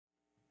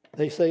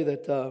They say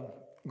that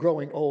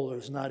growing older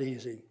is not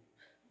easy.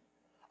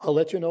 I'll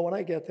let you know when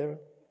I get there.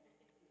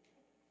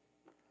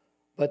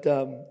 But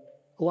a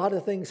lot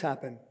of things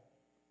happen.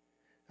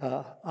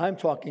 I'm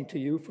talking to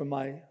you from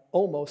my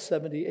almost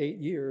 78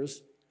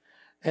 years,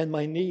 and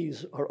my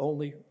knees are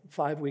only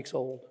 5 weeks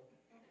old.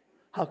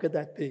 How could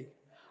that be?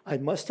 I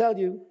must tell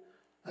you,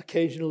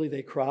 occasionally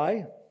they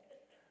cry,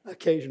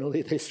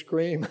 occasionally they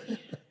scream,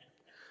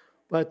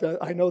 but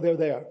I know they're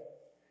there.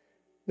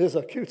 There's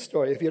a cute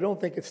story. If you don't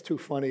think it's too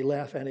funny,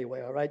 laugh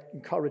anyway, all right?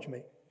 Encourage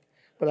me.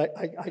 But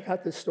I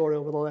got this story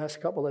over the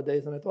last couple of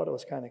days, and I thought it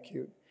was kind of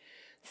cute.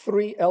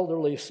 3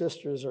 elderly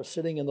sisters are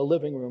sitting in the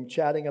living room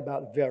chatting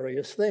about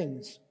various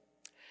things.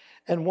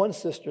 And one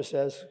sister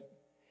says,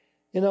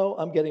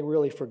 I'm getting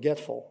really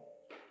forgetful.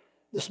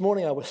 This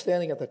morning I was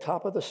standing at the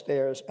top of the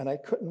stairs, and I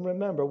couldn't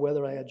remember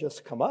whether I had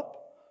just come up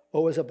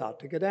or was about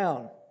to go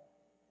down.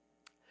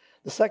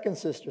 The second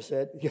sister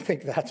said, you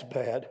think that's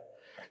bad?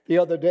 The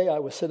other day I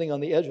was sitting on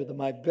the edge of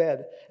my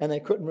bed, and I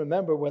couldn't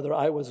remember whether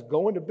I was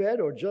going to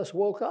bed or just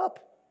woke up.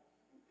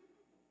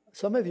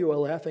 Some of you are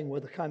laughing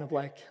with kind of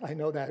like, I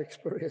know that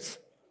experience.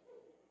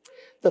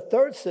 The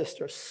third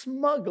sister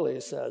smugly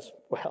says,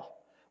 well,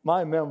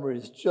 my memory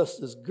is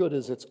just as good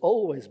as it's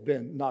always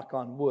been, knock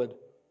on wood.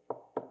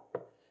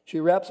 She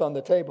raps on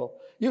the table.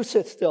 You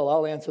sit still,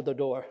 I'll answer the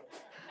door.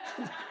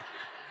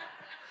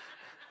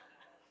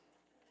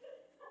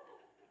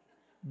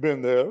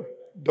 Been there,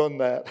 done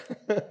that.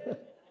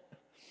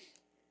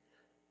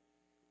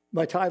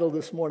 My title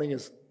this morning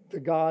is The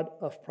God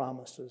of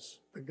Promises.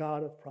 The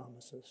God of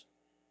Promises.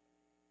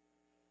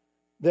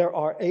 There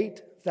are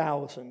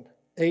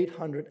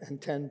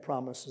 8,810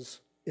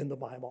 promises in the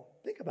Bible.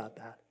 Think about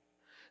that.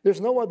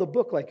 There's no other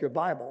book like your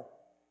Bible.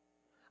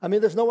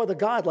 There's no other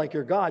God like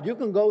your God. You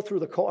can go through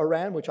the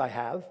Quran, which I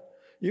have.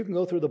 You can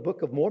go through the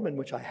Book of Mormon,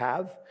 which I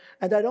have.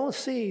 And I don't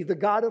see the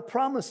God of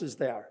promises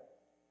there.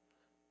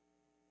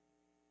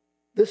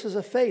 This is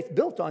a faith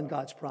built on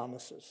God's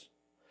promises.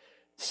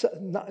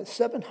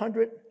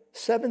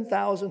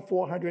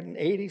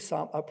 7,480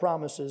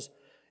 promises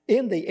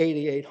in the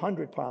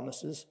 8,800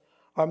 promises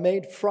are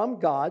made from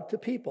God to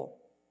people.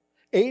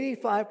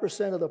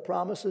 85% of the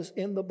promises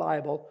in the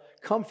Bible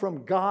come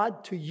from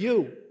God to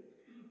you.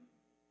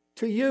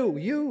 To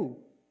you.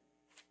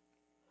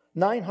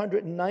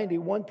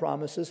 991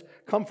 promises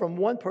come from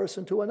one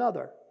person to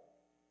another.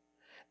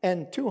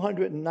 And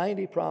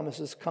 290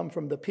 promises come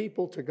from the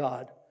people to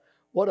God.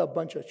 What a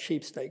bunch of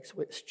cheapsakes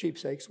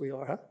we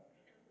are, huh?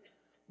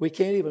 We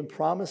can't even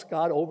promise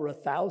God over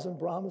 1,000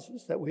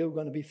 promises that we are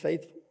going to be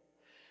faithful.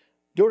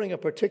 During a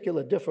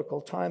particular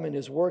difficult time in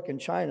his work in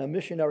China,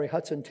 missionary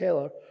Hudson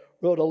Taylor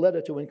wrote a letter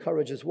to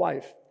encourage his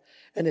wife,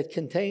 and it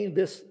contained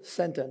this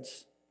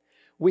sentence: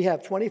 we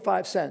have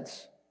 25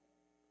 cents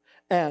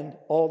and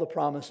all the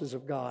promises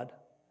of God.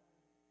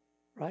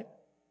 Right?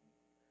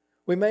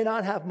 We may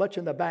not have much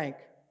in the bank.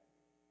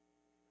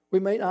 We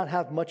may not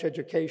have much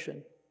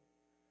education.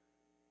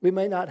 We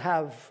may not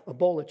have a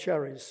bowl of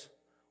cherries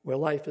where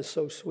life is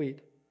so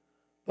sweet,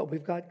 but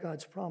we've got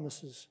God's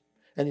promises.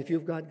 And if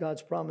you've got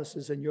God's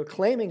promises and you're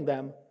claiming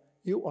them,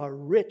 you are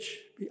rich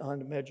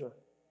beyond measure.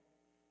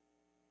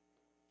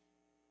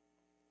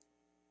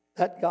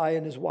 That guy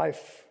and his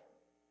wife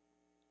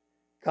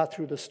got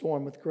through the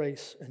storm with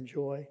grace and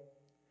joy.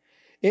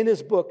 In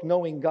his book,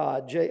 Knowing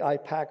God, J.I.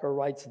 Packer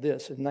writes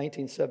this in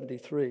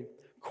 1973,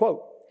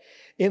 quote,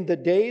 in the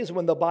days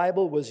when the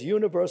Bible was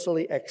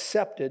universally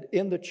accepted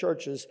in the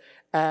churches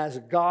as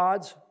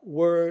God's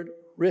word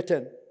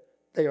written,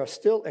 they are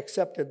still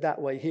accepted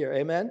that way here.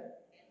 Amen?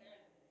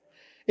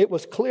 It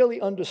was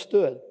clearly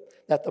understood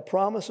that the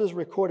promises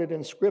recorded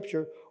in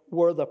Scripture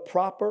were the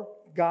proper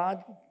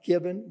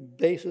God-given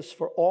basis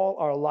for all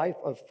our life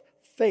of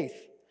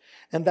faith,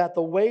 and that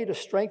the way to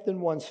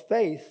strengthen one's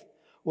faith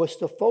was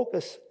to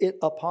focus it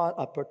upon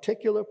a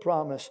particular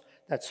promise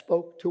that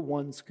spoke to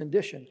one's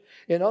condition.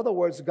 In other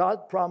words,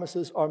 God's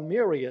promises are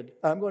myriad.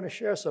 I'm going to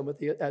share some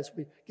with you as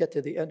we get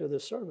to the end of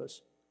this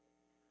service.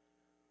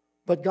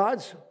 But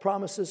God's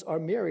promises are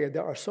myriad.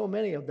 There are so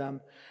many of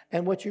them.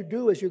 And what you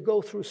do is you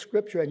go through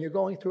Scripture and you're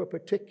going through a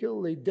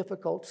particularly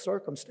difficult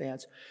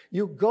circumstance.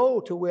 You go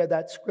to where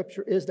that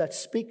Scripture is that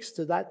speaks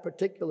to that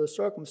particular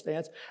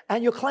circumstance,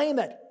 and you claim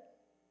it.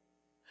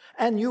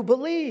 And you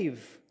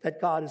believe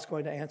that God is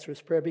going to answer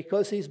his prayer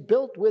because he's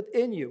built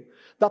within you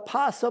the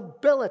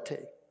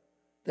possibility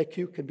that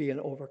you can be an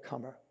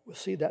overcomer. We'll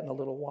see that in a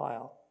little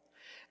while.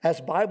 As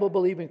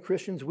Bible-believing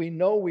Christians, we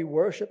know we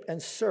worship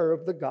and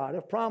serve the God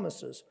of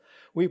promises.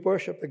 We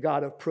worship the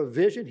God of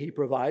provision. He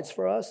provides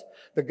for us,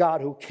 the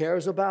God who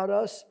cares about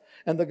us,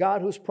 and the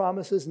God whose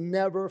promises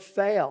never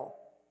fail.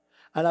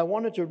 And I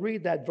wanted to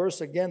read that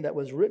verse again that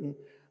was read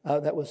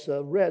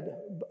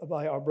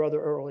by our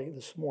brother early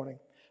this morning.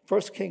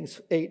 1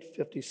 Kings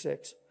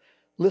 8:56.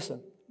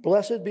 Listen,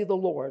 blessed be the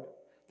Lord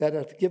that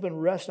hath given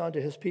rest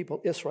unto his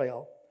people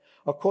Israel,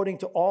 According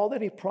to all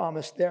that he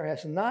promised, there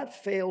has not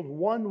failed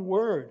one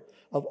word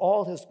of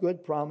all his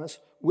good promise,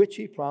 which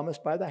he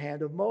promised by the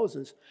hand of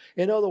Moses.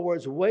 In other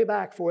words, way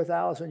back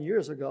 4,000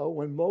 years ago,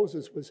 when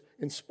Moses was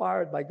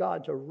inspired by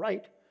God to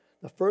write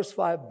the first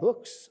 5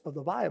 books of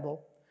the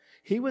Bible,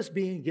 he was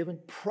being given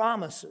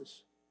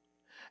promises.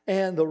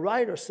 And the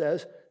writer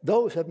says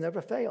those have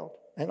never failed.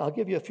 And I'll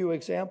give you a few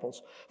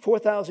examples.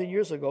 4,000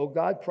 years ago,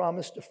 God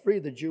promised to free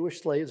the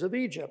Jewish slaves of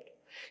Egypt.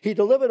 He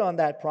delivered on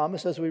that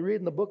promise, as we read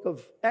in the book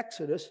of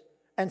Exodus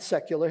and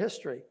secular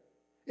history.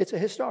 It's a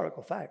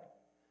historical fact.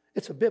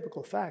 It's a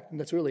biblical fact, and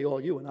that's really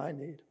all you and I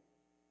need.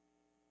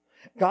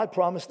 God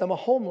promised them a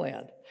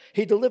homeland.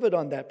 He delivered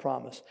on that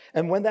promise.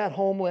 And when that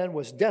homeland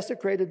was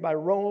desecrated by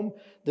Rome,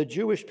 the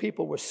Jewish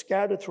people were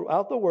scattered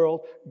throughout the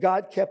world.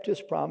 God kept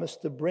his promise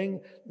to bring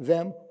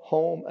them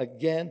home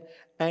again,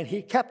 and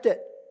he kept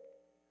it.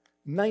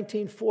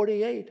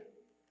 1948,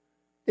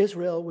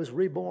 Israel was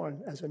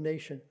reborn as a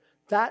nation.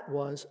 That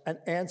was an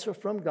answer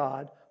from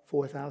God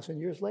 4,000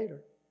 years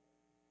later.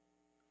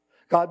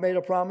 God made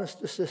a promise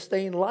to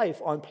sustain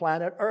life on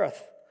planet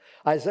Earth.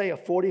 Isaiah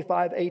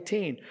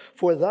 45:18,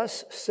 for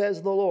thus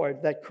says the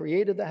Lord that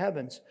created the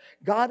heavens,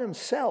 God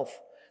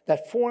himself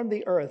that formed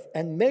the earth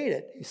and made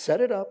it. He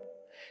set it up.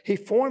 He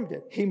formed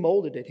it. He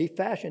molded it. He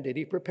fashioned it.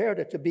 He prepared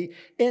it to be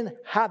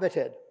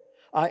inhabited.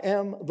 I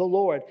am the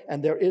Lord,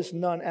 and there is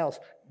none else.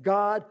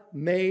 God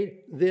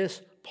made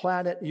this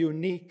planet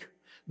unique.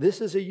 This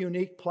is a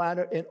unique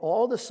planet in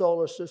all the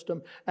solar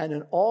system and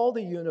in all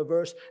the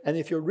universe. And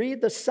if you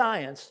read the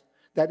science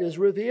that is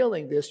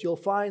revealing this, you'll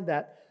find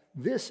that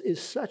this is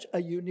such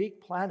a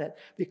unique planet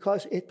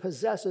because it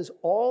possesses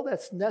all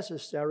that's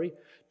necessary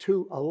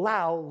to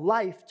allow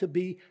life to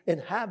be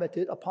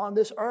inhabited upon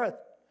this earth.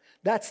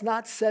 That's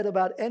not said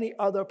about any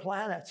other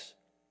planets.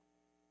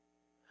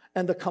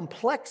 And the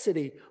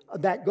complexity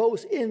that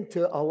goes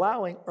into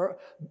allowing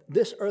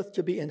this earth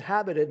to be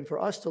inhabited and for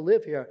us to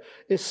live here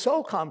is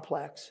so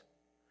complex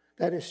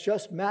that it's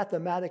just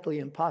mathematically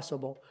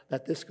impossible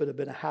that this could have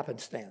been a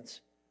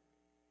happenstance.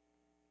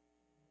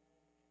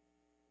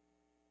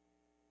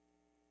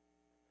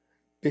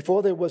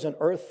 Before there was an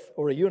earth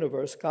or a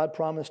universe, God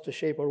promised to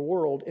shape a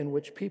world in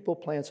which people,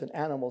 plants, and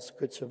animals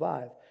could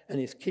survive, and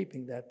he's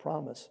keeping that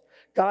promise.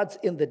 God's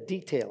in the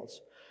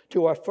details.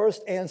 To our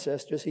first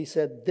ancestors, he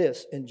said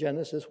this in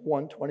Genesis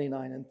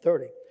 1:29 and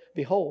 30.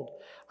 Behold,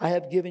 I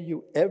have given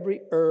you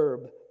every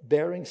herb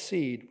bearing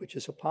seed which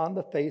is upon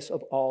the face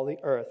of all the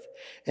earth,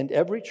 and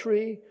every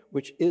tree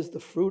which is the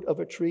fruit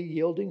of a tree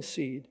yielding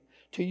seed.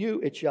 To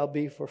you it shall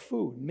be for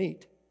food,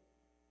 meat.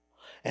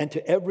 And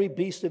to every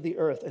beast of the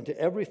earth, and to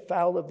every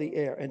fowl of the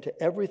air, and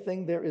to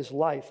everything there is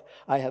life,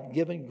 I have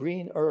given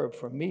green herb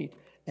for meat,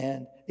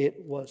 and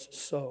it was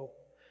so.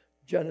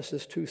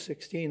 Genesis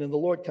 2:16, and the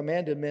Lord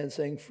commanded man,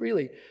 saying,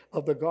 freely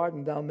of the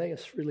garden thou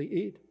mayest freely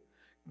eat.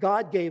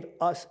 God gave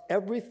us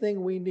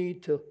everything we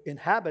need to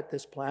inhabit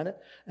this planet,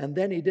 and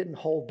then he didn't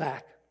hold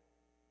back.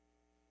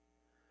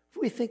 If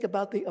we think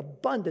about the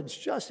abundance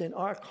just in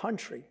our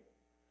country,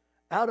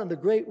 out in the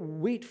great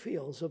wheat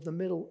fields of the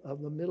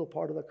middle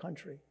part of the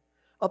country,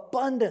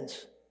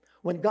 abundance.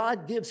 When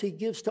God gives, he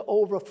gives to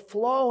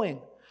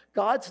overflowing.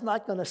 God's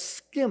not going to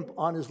skimp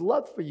on his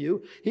love for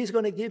you. He's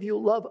going to give you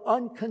love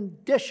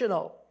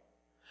unconditional.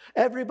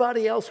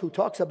 Everybody else who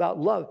talks about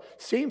love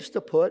seems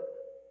to put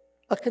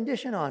a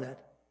condition on it.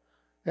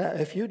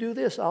 If you do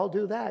this, I'll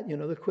do that. You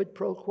know, the quid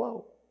pro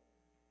quo.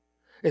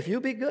 If you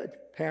be good,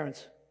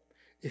 parents,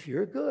 if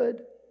you're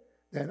good,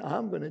 then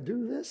I'm going to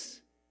do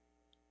this.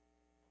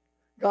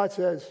 God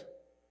says,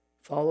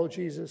 follow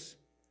Jesus,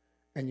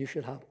 and you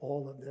should have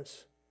all of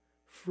this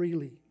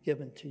freely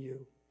given to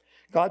you.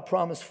 God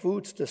promised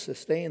foods to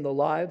sustain the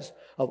lives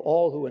of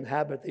all who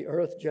inhabit the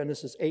earth,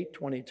 Genesis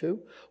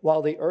 8:22.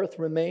 While the earth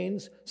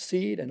remains,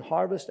 seed and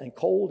harvest and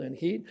cold and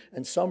heat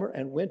and summer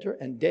and winter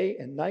and day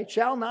and night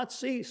shall not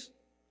cease.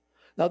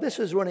 Now this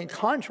is running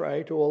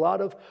contrary to a lot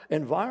of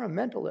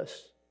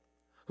environmentalists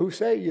who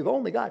say you've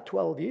only got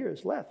 12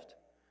 years left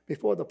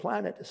before the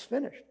planet is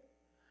finished.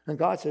 And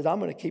God says, I'm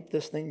going to keep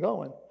this thing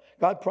going.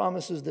 God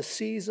promises the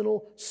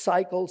seasonal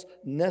cycles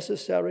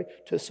necessary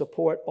to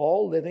support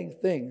all living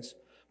things.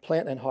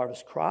 Plant and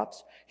harvest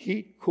crops,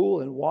 heat,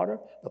 cool, and water.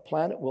 The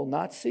planet will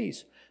not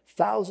cease.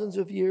 Thousands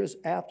of years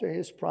after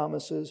his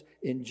promises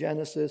in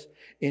Genesis,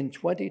 in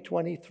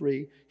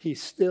 2023,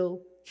 he's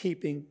still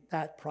keeping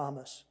that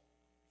promise.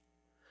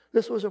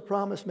 This was a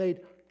promise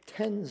made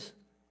tens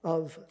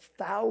of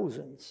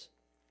thousands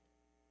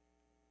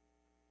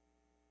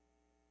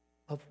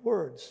of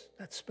words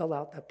that spell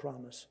out that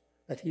promise,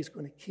 that he's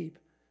going to keep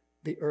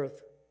the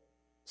earth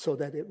so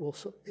that it will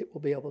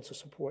be able to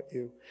support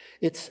you.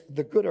 It's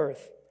the good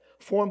earth,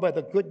 formed by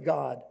the good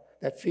God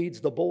that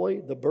feeds the boy,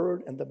 the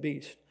bird, and the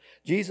beast.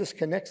 Jesus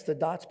connects the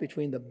dots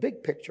between the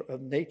big picture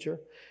of nature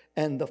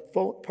and the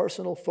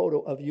personal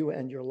photo of you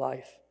and your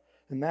life.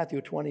 In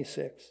Matthew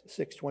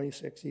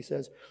 6:26, he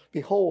says,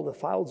 behold, the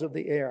fowls of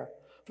the air,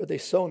 for they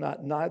sow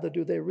not, neither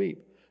do they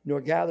reap,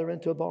 nor gather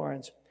into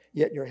barns,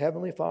 yet your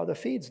heavenly Father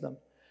feeds them.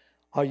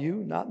 Are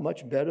you not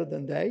much better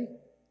than they?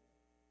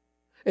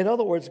 In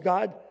other words,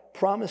 God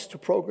promised to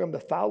program the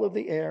fowl of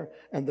the air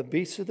and the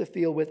beasts of the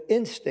field with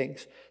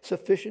instincts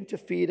sufficient to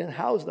feed and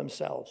house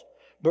themselves.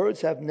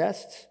 Birds have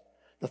nests,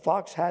 the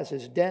fox has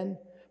his den,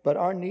 but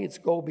our needs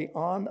go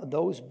beyond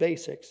those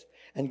basics,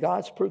 and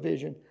God's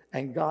provision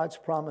and God's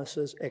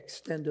promises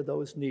extend to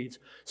those needs.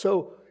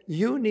 So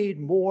you need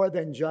more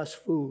than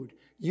just food.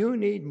 You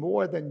need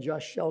more than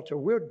just shelter.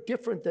 We're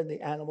different than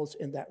the animals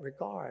in that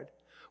regard.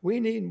 We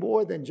need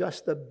more than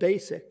just the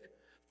basic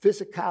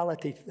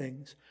physicality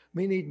things.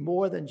 We need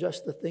more than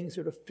just the things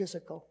that are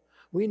physical.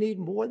 We need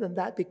more than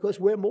that because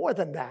we're more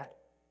than that.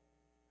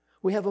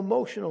 We have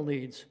emotional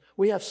needs.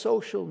 We have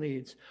social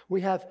needs.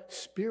 We have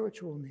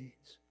spiritual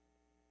needs.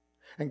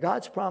 And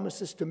God's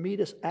promises to meet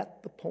us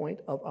at the point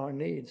of our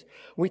needs.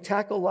 We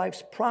tackle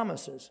life's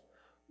promises.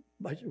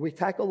 We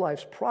tackle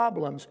life's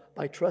problems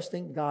by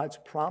trusting God's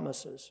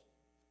promises.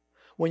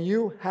 When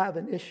you have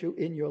an issue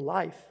in your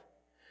life,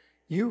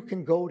 you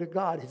can go to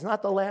God. It's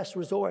not the last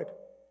resort.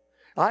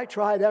 I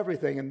tried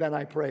everything and then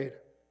I prayed.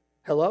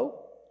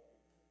 Hello?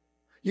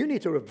 You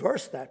need to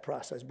reverse that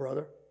process,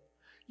 brother.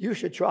 You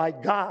should try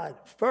God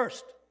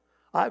first.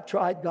 I've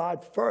tried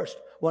God first.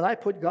 When I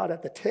put God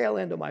at the tail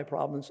end of my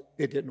problems,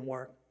 it didn't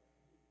work.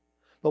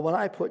 But when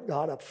I put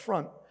God up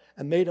front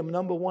and made him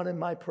number one in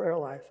my prayer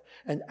life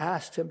and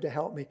asked him to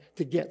help me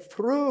to get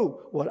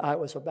through what I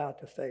was about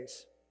to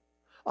face,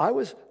 I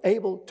was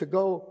able to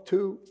go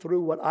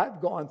through what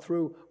I've gone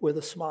through with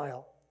a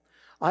smile.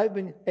 I've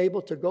been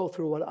able to go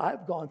through what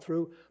I've gone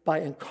through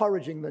by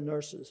encouraging the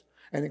nurses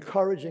and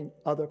encouraging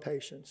other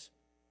patients.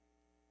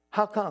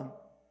 How come?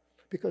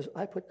 Because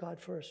I put God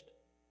first.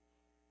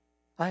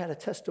 I had a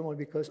testimony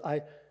because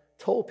I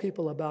told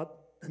people about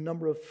the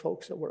number of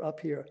folks that were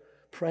up here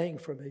praying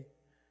for me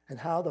and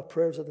how the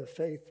prayers of the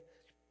faith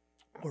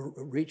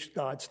reached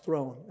God's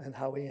throne and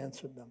how he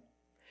answered them.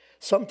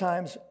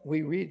 Sometimes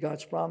we read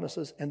God's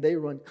promises and they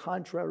run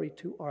contrary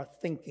to our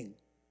thinking.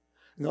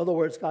 In other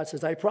words, God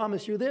says, I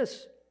promise you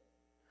this.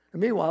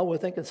 And meanwhile, we're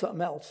thinking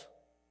something else.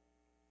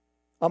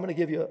 I'm going to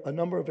give you a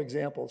number of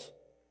examples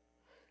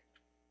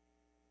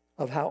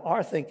of how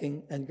our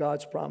thinking and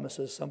God's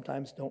promises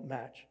sometimes don't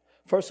match.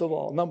 First of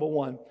all, number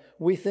one,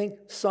 we think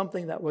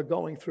something that we're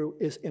going through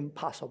is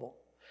impossible.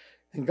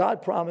 And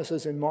God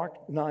promises in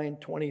Mark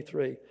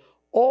 9:23,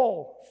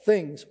 all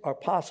things are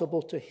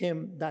possible to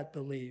him that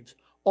believes.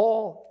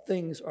 All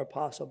things are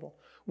possible.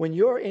 When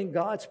you're in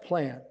God's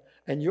plan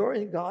and you're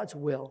in God's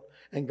will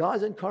and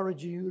God's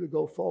encouraging you to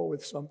go forward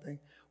with something,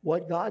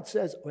 what God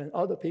says when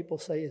other people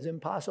say is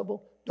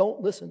impossible,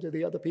 don't listen to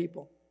the other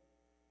people.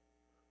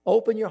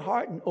 Open your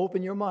heart and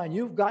open your mind.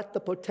 You've got the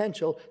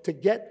potential to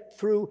get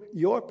through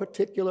your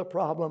particular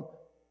problem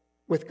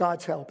with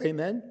God's help.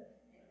 Amen?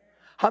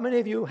 How many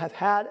of you have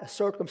had a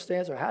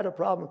circumstance or had a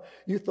problem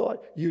you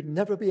thought you'd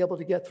never be able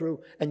to get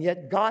through, and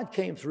yet God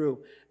came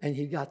through and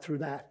he got through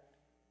that?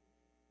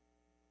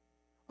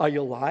 Are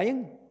you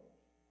lying?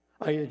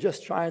 Are you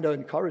just trying to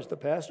encourage the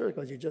pastor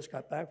because you just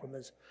got back from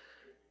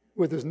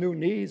with his new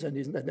knees and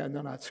they're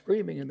not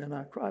screaming and they're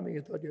not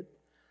crying?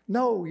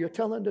 No, you're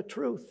telling the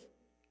truth.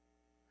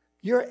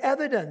 You're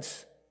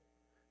evidence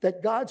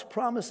that God's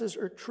promises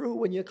are true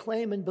when you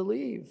claim and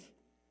believe.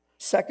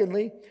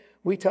 Secondly,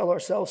 we tell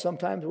ourselves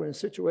sometimes we're in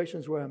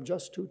situations where I'm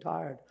just too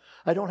tired.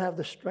 I don't have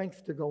the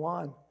strength to go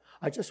on.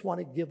 I just want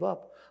to give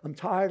up. I'm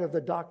tired of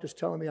the doctors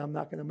telling me I'm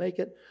not going to make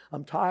it.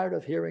 I'm tired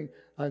of hearing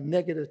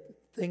negative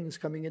things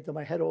coming into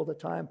my head all the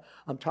time.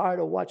 I'm tired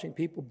of watching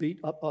people beat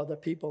up other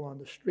people on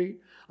the street.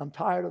 I'm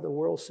tired of the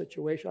world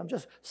situation. I'm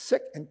just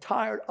sick and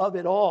tired of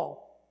it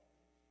all.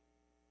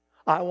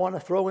 I want to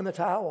throw in the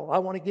towel. I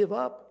want to give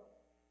up.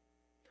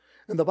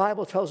 And the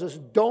Bible tells us,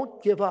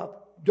 don't give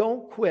up.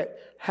 Don't quit.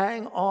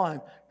 Hang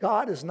on.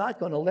 God is not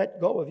going to let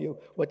go of you.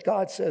 What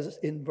God says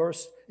in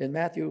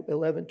Matthew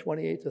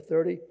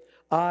 11:28-30,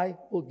 I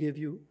will give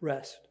you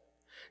rest.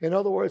 In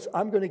other words,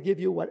 I'm going to give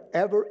you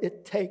whatever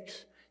it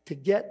takes to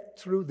get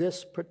through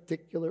this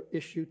particular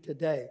issue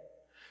today.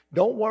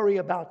 Don't worry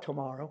about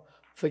tomorrow.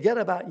 Forget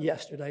about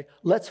yesterday.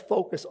 Let's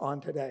focus on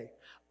today.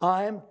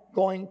 I'm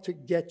going to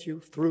get you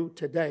through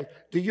today.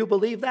 Do you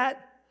believe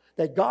that?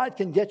 That God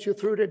can get you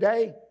through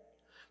today?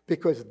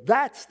 Because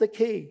that's the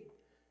key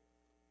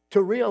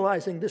to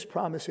realizing this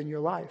promise in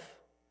your life.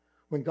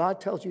 When God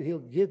tells you he'll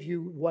give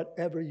you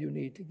whatever you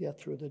need to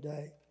get through the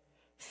day.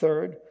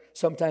 Third,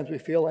 sometimes we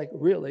feel like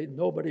really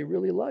nobody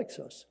really likes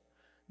us.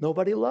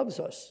 Nobody loves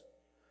us.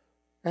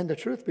 And the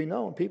truth be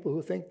known, people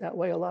who think that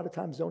way a lot of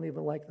times don't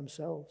even like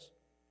themselves.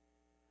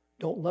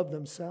 Don't love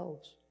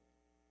themselves.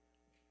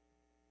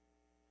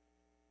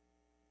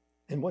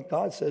 And what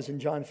God says in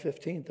John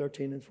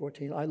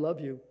 15:13-14, I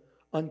love you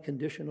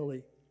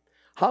unconditionally.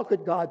 How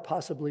could God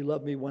possibly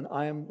love me when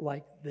I am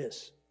like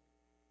this?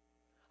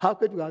 How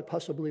could God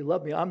possibly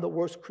love me? I'm the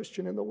worst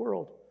Christian in the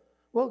world.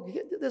 Well,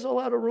 there's a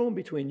lot of room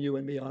between you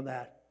and me on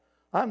that.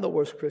 I'm the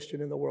worst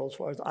Christian in the world as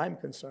far as I'm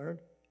concerned.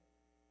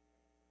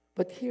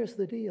 But here's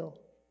the deal.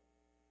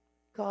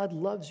 God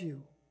loves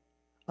you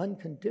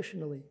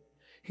unconditionally.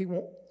 He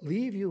won't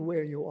leave you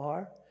where you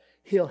are.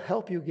 He'll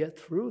help you get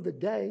through the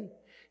day.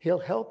 He'll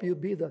help you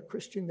be the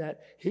Christian that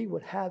He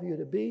would have you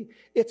to be.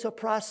 It's a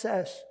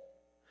process.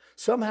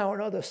 Somehow or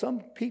another,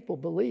 some people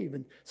believe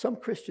and some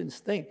Christians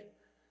think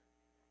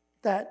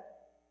that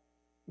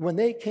when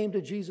they came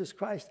to Jesus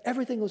Christ,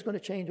 everything was going to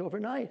change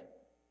overnight.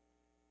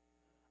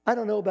 I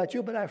don't know about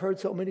you, but I've heard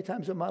so many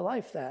times in my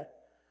life that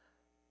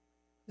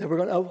they were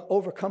going to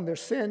overcome their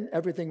sin.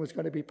 Everything was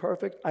going to be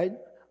perfect.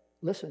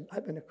 Listen,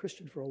 I've been a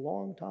Christian for a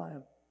long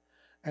time,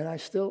 and I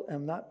still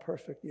am not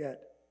perfect yet.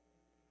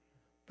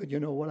 But you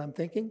know what I'm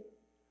thinking?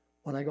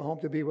 When I go home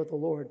to be with the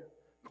Lord,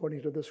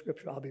 according to the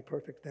Scripture, I'll be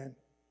perfect then.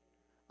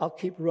 I'll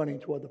keep running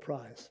toward the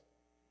prize.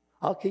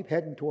 I'll keep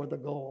heading toward the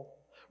goal.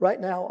 Right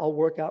now, I'll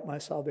work out my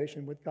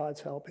salvation with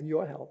God's help and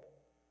your help.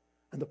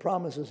 And the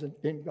promise is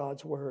in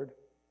God's word.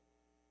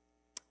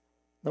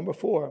 Number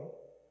 4,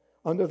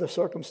 under the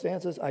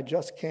circumstances, I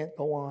just can't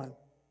go on.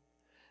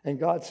 And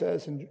God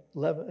says in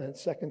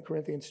 2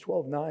 Corinthians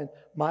 12:9,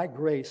 my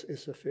grace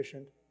is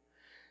sufficient.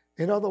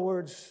 In other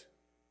words,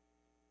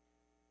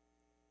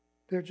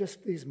 there are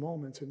just these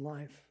moments in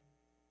life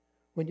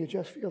when you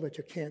just feel that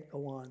you can't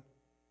go on.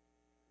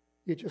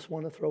 You just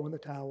want to throw in the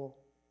towel.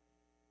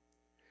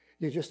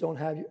 You just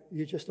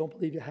don't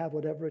believe you have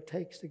whatever it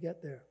takes to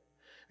get there.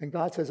 And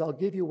God says, I'll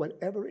give you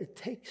whatever it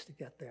takes to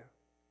get there.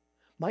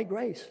 My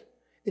grace,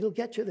 it'll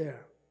get you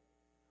there.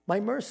 My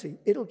mercy,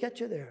 it'll get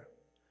you there.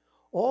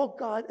 All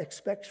God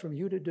expects from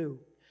you to do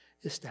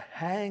is to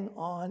hang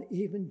on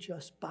even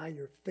just by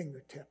your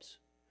fingertips.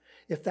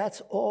 If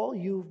that's all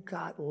you've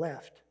got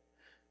left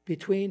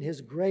between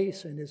His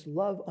grace and His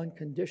love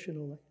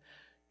unconditionally,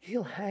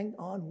 He'll hang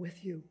on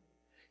with you.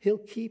 He'll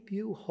keep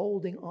you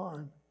holding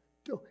on.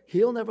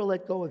 He'll never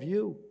let go of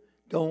you.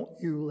 Don't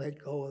you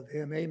let go of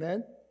Him.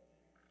 Amen?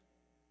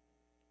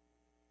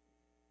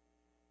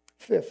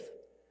 5th,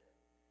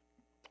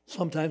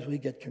 sometimes we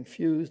get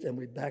confused and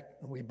we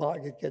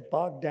get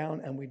bogged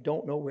down and we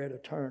don't know where to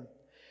turn.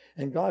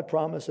 And God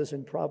promises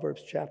in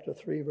Proverbs chapter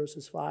 3,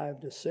 verses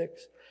 5-6,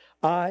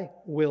 I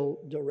will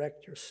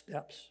direct your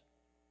steps.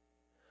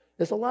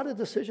 There's a lot of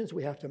decisions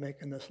we have to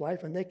make in this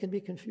life, and they can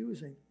be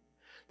confusing.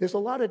 There's a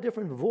lot of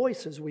different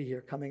voices we hear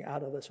coming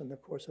out of us in the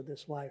course of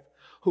this life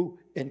who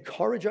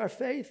encourage our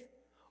faith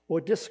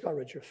or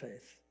discourage your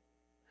faith.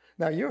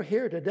 Now, you're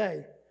here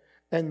today,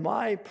 and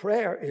my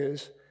prayer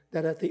is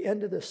that at the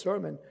end of this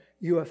sermon,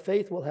 your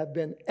faith will have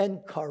been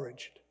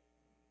encouraged.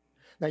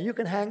 Now, you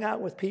can hang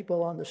out with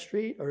people on the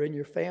street or in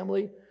your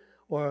family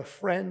or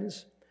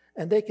friends,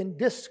 and they can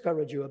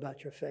discourage you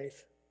about your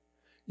faith.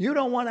 You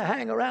don't want to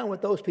hang around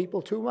with those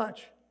people too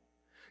much.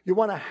 You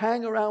want to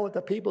hang around with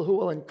the people who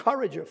will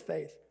encourage your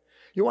faith.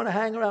 You want to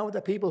hang around with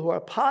the people who are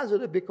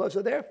positive because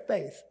of their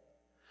faith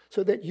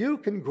so that you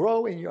can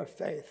grow in your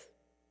faith.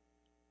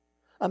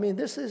 I mean,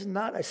 this is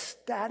not a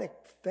static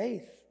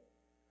faith.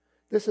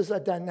 This is a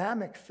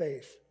dynamic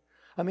faith.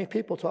 I mean,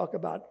 people talk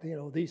about,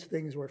 these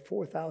things were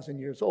 4,000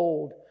 years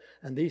old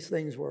and these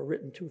things were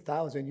written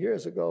 2,000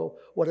 years ago.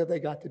 What have they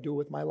got to do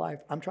with my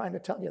life? I'm trying to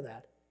tell you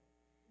that.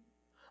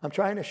 I'm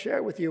trying to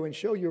share with you and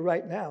show you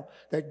right now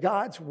that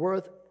God's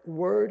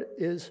word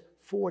is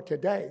for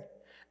today,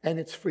 and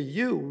it's for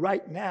you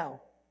right now.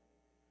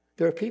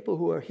 There are people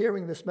who are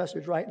hearing this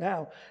message right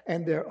now,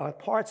 and there are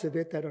parts of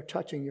it that are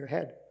touching your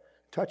head,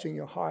 touching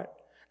your heart,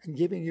 and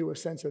giving you a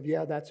sense of,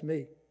 yeah, that's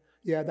me.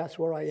 Yeah, that's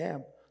where I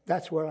am.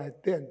 That's where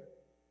I've been.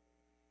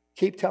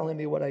 Keep telling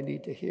me what I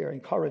need to hear.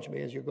 Encourage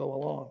me as you go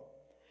along.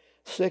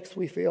 6th,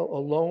 we feel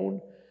alone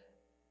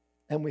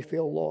and we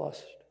feel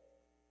lost.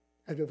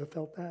 Have you ever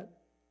felt that?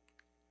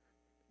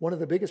 One of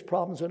the biggest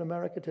problems in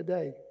America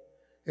today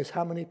is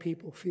how many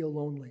people feel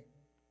lonely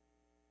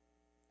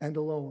and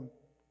alone.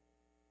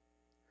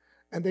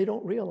 And they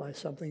don't realize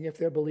something, if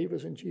they're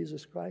believers in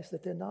Jesus Christ,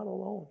 that they're not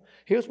alone.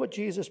 Here's what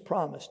Jesus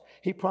promised.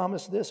 He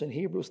promised this in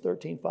Hebrews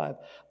 13:5.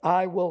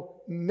 I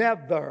will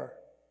never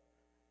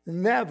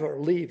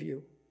leave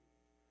you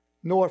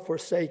nor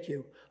forsake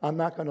you. I'm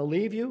not going to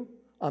leave you.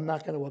 I'm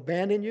not going to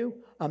abandon you.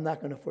 I'm not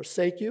going to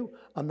forsake you.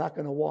 I'm not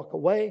going to walk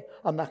away.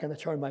 I'm not going to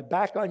turn my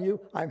back on you.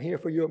 I'm here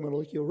for you. I'm going to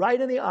look you right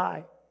in the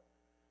eye,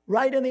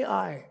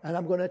 and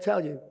I'm going to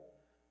tell you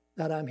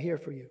that I'm here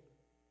for you.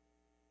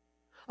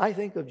 I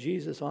think of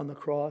Jesus on the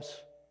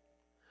cross,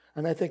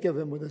 and I think of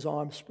him with his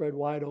arms spread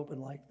wide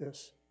open like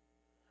this.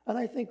 And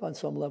I think on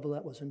some level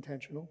that was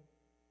intentional,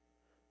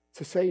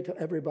 to say to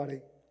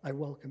everybody, I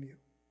welcome you.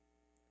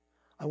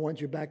 I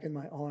want you back in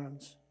my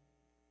arms.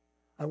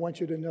 I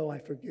want you to know I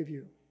forgive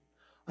you.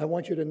 I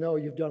want you to know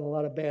you've done a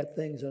lot of bad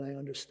things and I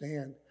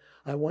understand.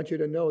 I want you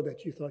to know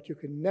that you thought you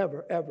could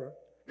never, ever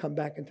come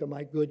back into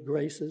my good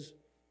graces,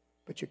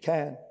 but you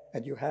can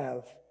and you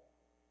have.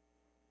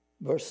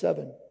 Verse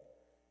 7,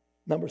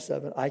 number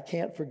 7, I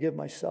can't forgive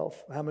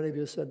myself. How many of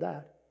you said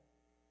that?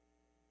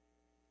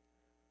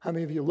 How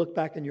many of you look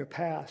back in your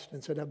past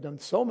and said, I've done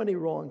so many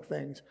wrong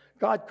things.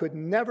 God could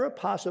never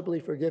possibly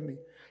forgive me.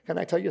 Can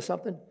I tell you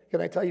something?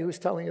 Can I tell you who's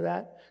telling you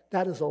that?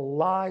 That is a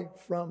lie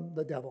from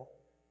the devil.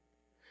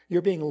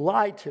 You're being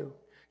lied to.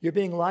 You're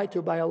being lied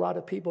to by a lot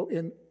of people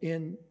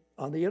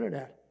on the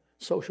internet,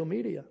 social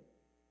media.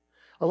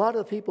 A lot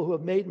of the people who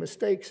have made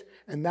mistakes,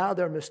 and now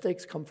their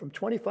mistakes come from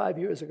 25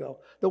 years ago.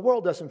 The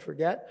world doesn't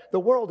forget. The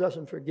world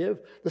doesn't forgive.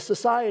 The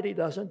society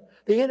doesn't.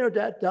 The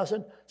internet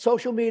doesn't.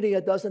 Social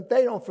media doesn't.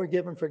 They don't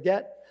forgive and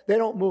forget. They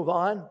don't move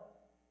on.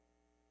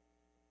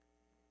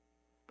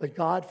 But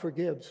God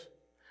forgives.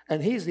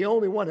 And He's the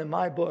only one in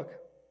my book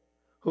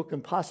who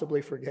can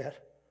possibly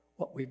forget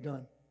what we've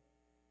done.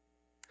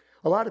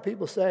 A lot of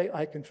people say,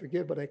 I can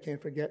forgive, but I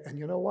can't forget. And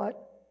you know what?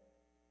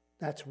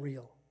 That's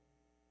real.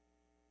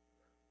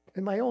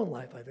 In my own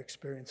life, I've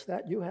experienced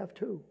that. You have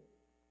too.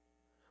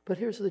 But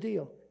here's the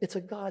deal. It's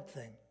a God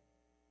thing.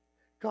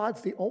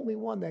 God's the only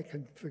one that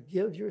can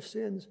forgive your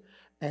sins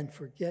and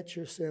forget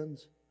your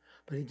sins.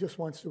 But He just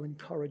wants to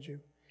encourage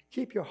you.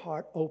 Keep your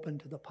heart open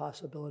to the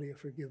possibility of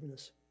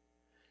forgiveness.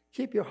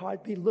 Keep your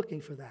heart, be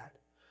looking for that.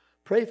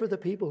 Pray for the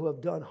people who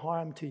have done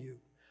harm to you.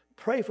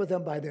 Pray for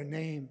them by their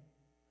name.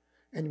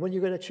 And when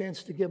you get a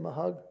chance to give them a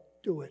hug,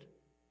 do it.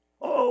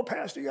 Oh,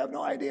 Pastor, you have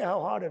no idea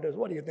how hard it is.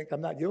 What do you think?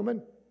 I'm not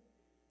human?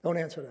 Don't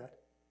answer that.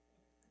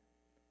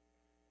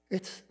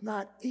 It's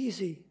not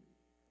easy,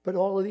 but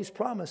all of these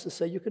promises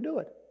say you can do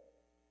it.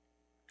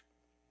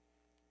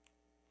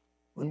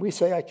 When we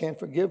say, I can't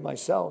forgive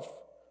myself,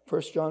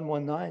 1 John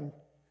 1:9,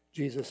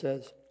 Jesus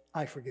says,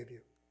 I forgive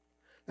you.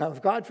 Now,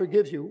 if God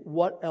forgives you,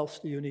 what else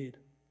do you need?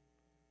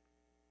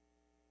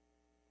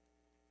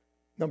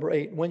 Number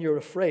 8, when you're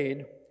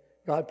afraid,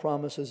 God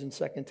promises in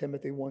 2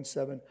 Timothy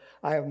 1:7,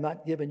 I have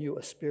not given you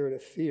a spirit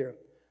of fear.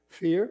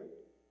 Fear,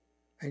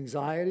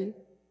 anxiety,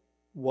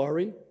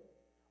 worry.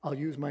 I'll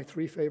use my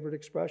 3 favorite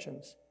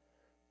expressions.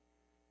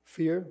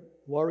 Fear,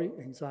 worry,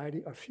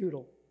 anxiety are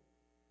futile.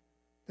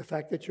 The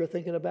fact that you're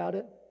thinking about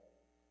it,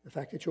 the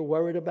fact that you're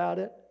worried about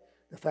it,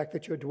 the fact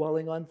that you're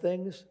dwelling on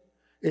things,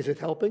 is it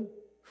helping?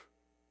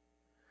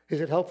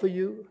 Is it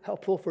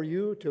helpful for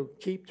you to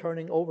keep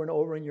turning over and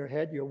over in your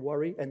head your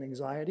worry and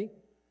anxiety?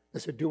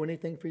 Does it do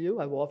anything for you?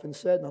 I've often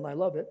said, and I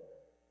love it,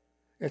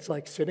 it's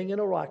like sitting in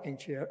a rocking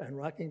chair and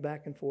rocking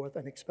back and forth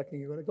and expecting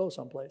you're going to go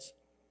someplace.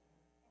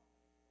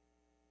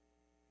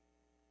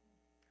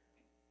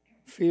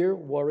 Fear,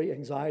 worry,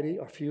 anxiety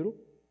are futile.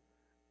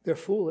 They're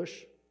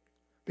foolish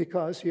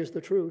because, here's the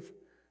truth,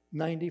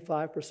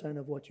 95%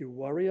 of what you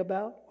worry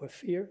about or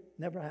fear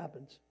never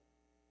happens.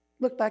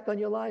 Look back on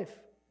your life.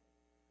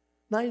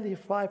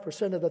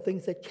 95% of the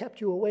things that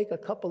kept you awake a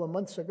couple of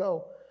months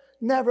ago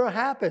never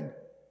happened.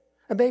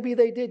 And maybe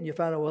they did, and you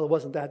found out, well, it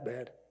wasn't that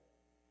bad.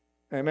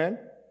 Amen?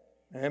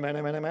 Amen,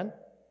 amen, amen?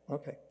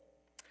 Okay.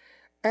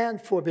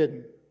 And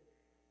forbidden.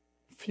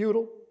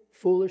 Futile,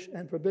 foolish,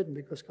 and forbidden,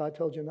 because God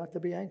tells you not to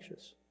be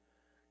anxious.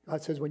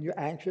 God says when you're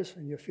anxious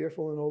and you're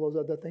fearful and all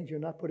those other things, you're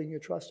not putting your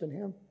trust in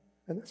Him,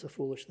 and that's a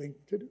foolish thing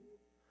to do.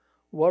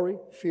 Worry,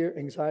 fear,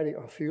 anxiety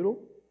are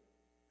futile.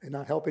 They're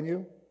not helping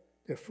you.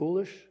 They're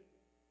foolish,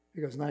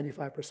 because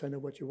 95%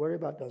 of what you worry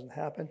about doesn't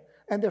happen.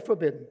 And they're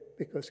forbidden,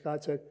 because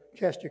God said,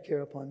 cast your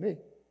care upon me.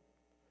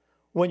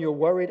 When you're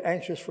worried,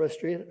 anxious,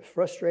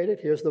 frustrated,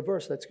 here's the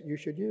verse that you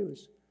should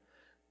use.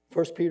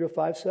 1 Peter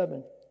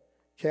 5:7,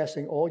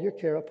 casting all your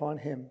care upon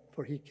Him,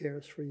 for He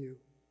cares for you.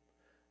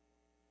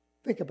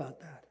 Think about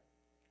that.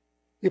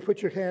 You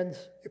put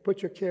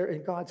your care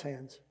in God's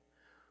hands.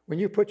 When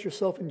you put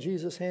yourself in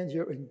Jesus' hands,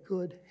 you're in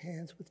good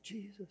hands with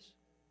Jesus.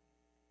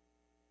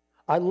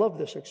 I love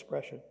this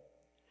expression.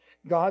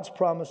 God's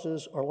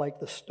promises are like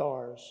the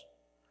stars.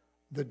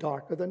 The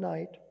darker the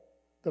night,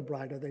 the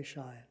brighter they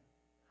shine.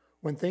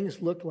 When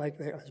things look like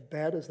they're as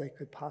bad as they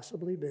could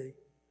possibly be,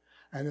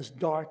 and as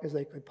dark as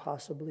they could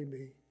possibly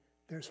be,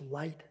 there's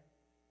light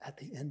at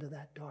the end of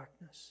that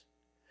darkness.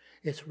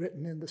 It's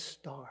written in the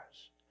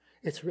stars.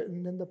 It's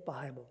written in the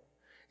Bible.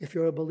 If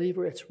you're a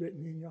believer, it's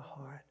written in your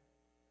heart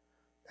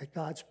that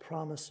God's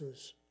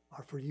promises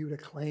are for you to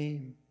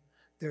claim.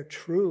 They're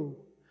true.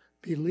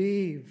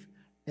 Believe,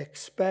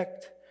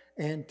 expect,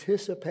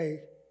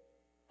 anticipate,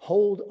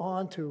 hold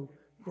on to,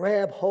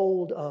 grab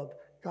hold of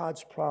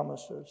God's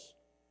promises.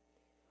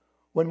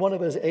 When one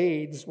of his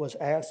aides was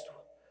asked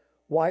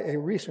why a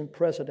recent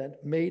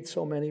president made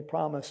so many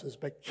promises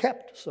but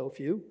kept so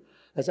few,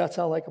 does that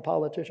sound like a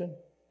politician?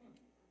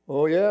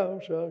 Oh, yeah,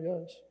 sure,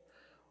 yes.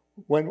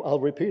 I'll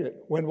repeat it.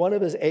 When one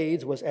of his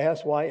aides was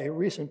asked why a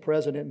recent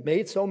president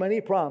made so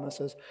many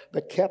promises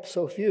but kept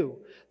so few,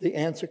 the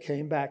answer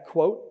came back,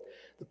 quote,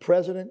 the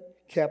president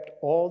kept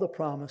all the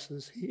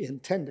promises he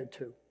intended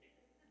to.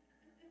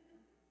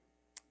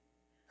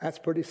 That's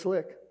pretty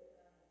slick.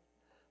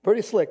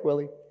 Pretty slick,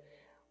 Willie.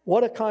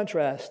 What a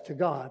contrast to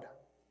God.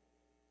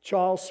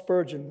 Charles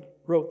Spurgeon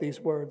wrote these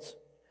words,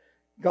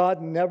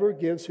 God never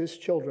gives His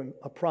children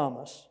a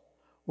promise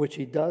which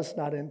He does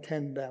not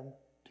intend them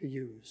to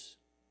use.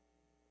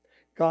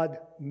 God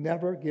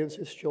never gives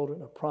His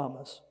children a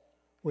promise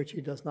which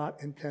He does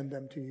not intend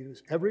them to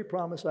use. Every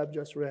promise I've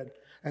just read,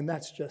 and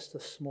that's just a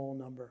small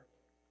number,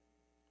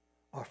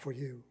 are for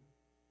you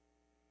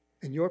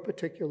in your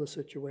particular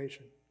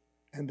situation,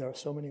 and there are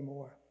so many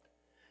more.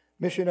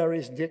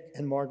 Missionaries Dick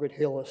and Margaret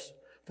Hillis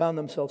found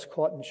themselves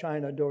caught in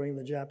China during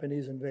the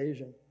Japanese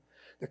invasion.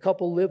 The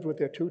couple lived with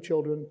their 2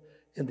 children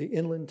in the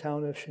inland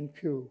town of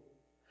Xinqiu.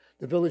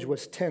 The village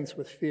was tense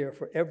with fear,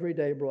 for every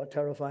day brought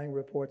terrifying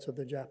reports of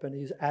the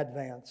Japanese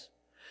advance.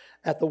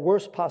 At the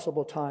worst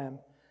possible time,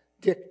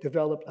 Dick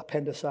developed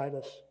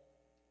appendicitis,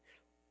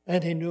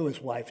 and he knew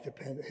his life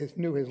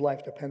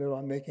depended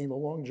on making the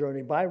long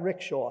journey by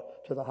rickshaw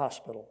to the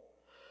hospital.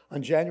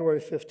 On January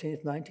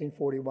 15th,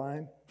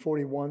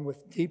 1941,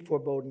 with deep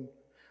foreboding,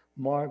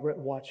 Margaret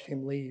watched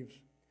him leave.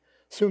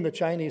 Soon the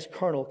Chinese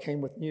colonel came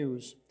with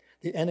news.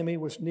 The enemy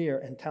was near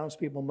and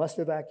townspeople must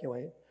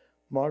evacuate.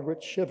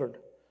 Margaret shivered,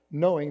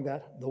 knowing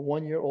that the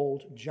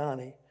 1-year-old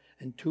Johnny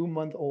and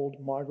 2-month-old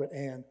Margaret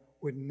Ann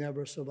would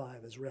never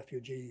survive as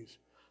refugees,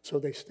 so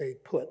they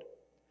stayed put.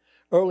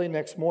 Early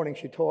next morning,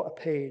 she tore a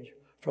page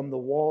from the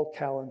wall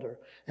calendar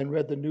and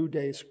read the New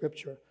Day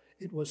scripture.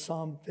 It was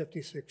Psalm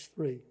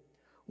 56:3.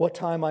 What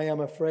time I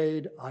am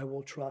afraid, I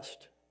will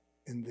trust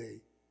in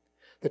thee.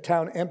 The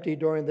town emptied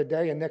during the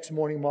day, and next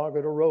morning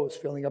Margaret arose,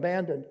 feeling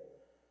abandoned.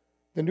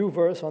 The new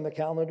verse on the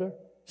calendar,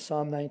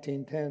 Psalm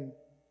 19:10.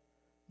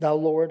 Thou,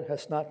 Lord,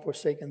 hast not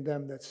forsaken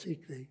them that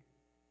seek thee.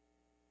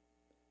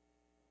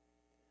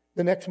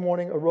 The next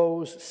morning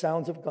arose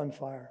sounds of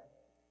gunfire,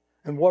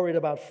 and worried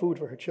about food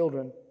for her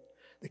children.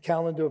 The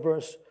calendar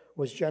verse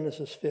was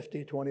Genesis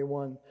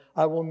 50:21.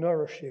 I will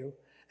nourish you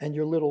and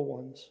your little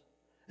ones.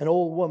 An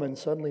old woman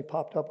suddenly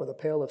popped up with a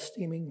pail of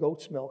steaming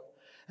goat's milk,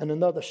 and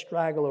another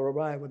straggler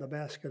arrived with a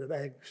basket of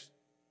eggs.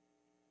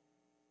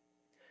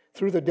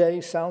 Through the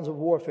day, sounds of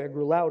warfare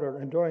grew louder,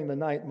 and during the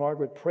night,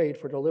 Margaret prayed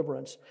for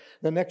deliverance.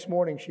 The next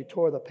morning, she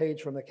tore the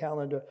page from the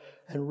calendar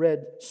and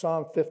read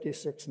Psalm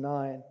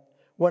 56:9.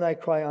 When I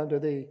cry unto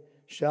thee,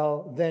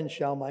 then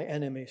shall my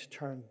enemies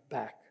turn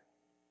back.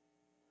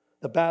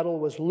 The battle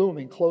was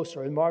looming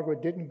closer, and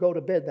Margaret didn't go to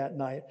bed that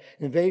night.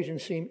 Invasion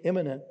seemed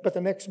imminent, but the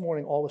next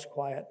morning all was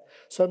quiet.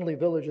 Suddenly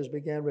villagers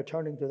began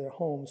returning to their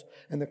homes,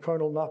 and the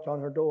colonel knocked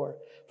on her door.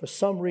 For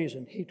some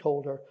reason, he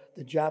told her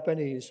the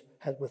Japanese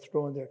had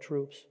withdrawn their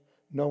troops.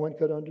 No one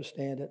could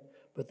understand it,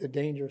 but the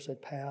dangers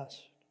had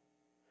passed.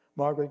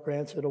 Margaret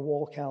glanced at a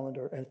wall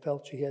calendar and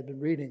felt she had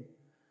been reading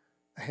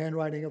the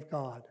handwriting of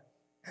God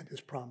and his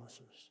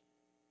promises.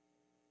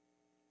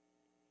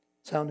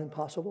 Sound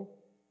impossible?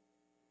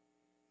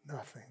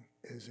 Nothing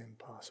is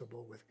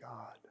impossible with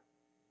God.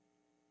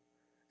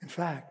 In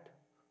fact,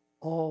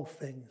 all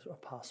things are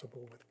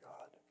possible with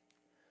God.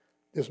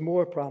 There's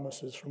more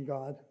promises from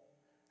God,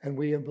 and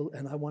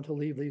I want to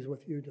leave these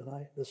with you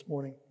tonight, this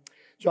morning.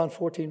 John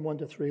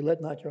 14:1-3,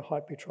 let not your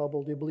heart be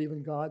troubled. You believe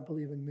in God,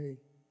 believe in me.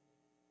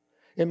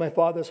 In my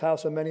Father's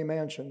house are many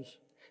mansions.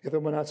 If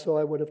it were not so,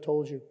 I would have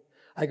told you.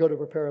 I go to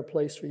prepare a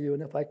place for you,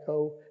 and if I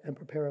go and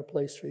prepare a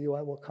place for you,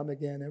 I will come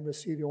again and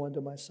receive you unto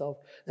myself,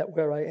 that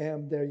where I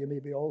am, there you may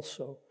be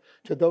also.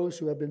 To those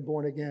who have been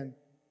born again,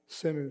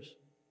 sinners,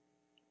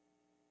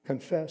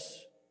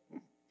 confess,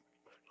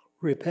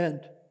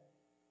 repent,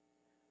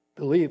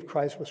 believe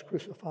Christ was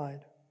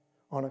crucified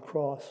on a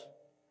cross,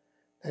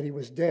 that he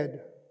was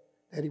dead,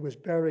 that he was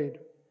buried,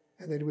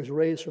 and that he was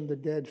raised from the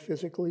dead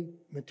physically,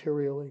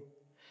 materially.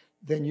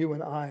 Then you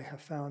and I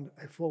have found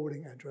a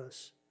forwarding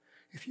address.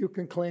 If you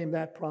can claim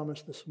that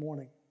promise this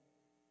morning,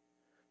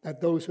 that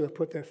those who have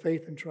put their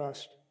faith and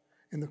trust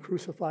in the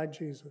crucified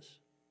Jesus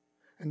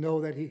and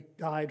know that he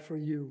died for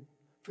you,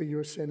 for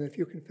your sin, if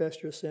you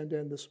confess your sin to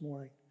him this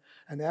morning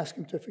and ask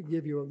him to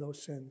forgive you of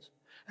those sins,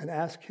 and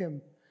ask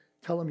him,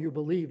 tell him you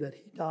believe that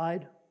he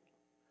died,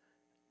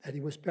 that he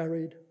was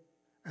buried,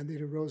 and that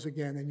he rose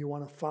again, and you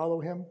want to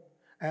follow him,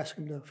 ask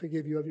him to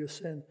forgive you of your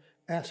sin,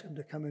 ask him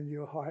to come into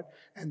your heart,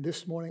 and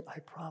this morning, I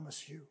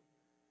promise you,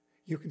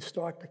 you can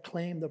start to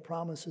claim the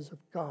promises of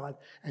God,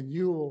 and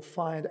you will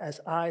find,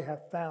 as I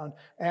have found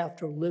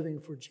after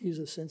living for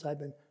Jesus since I've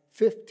been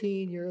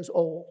 15 years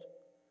old,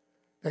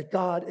 that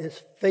God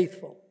is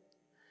faithful.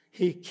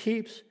 He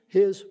keeps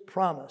his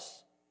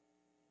promise.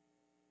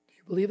 Do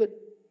you believe it?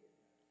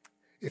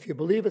 If you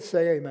believe it,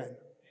 say amen. Amen.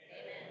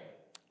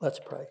 Let's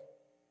pray.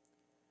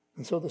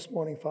 And so this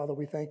morning, Father,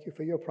 we thank you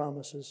for your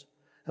promises,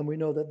 and we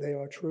know that they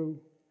are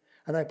true.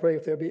 And I pray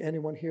if there be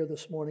anyone here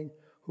this morning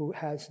who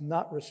has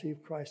not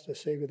received Christ as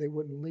Savior, they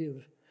wouldn't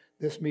leave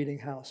this meeting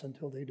house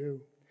until they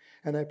do.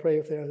 And I pray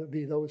if there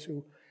be those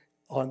who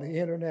on the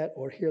internet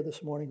or here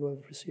this morning who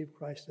have received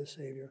Christ as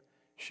Savior,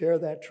 share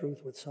that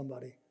truth with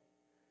somebody.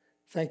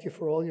 Thank you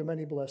for all your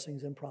many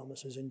blessings and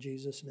promises in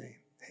Jesus' name.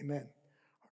 Amen.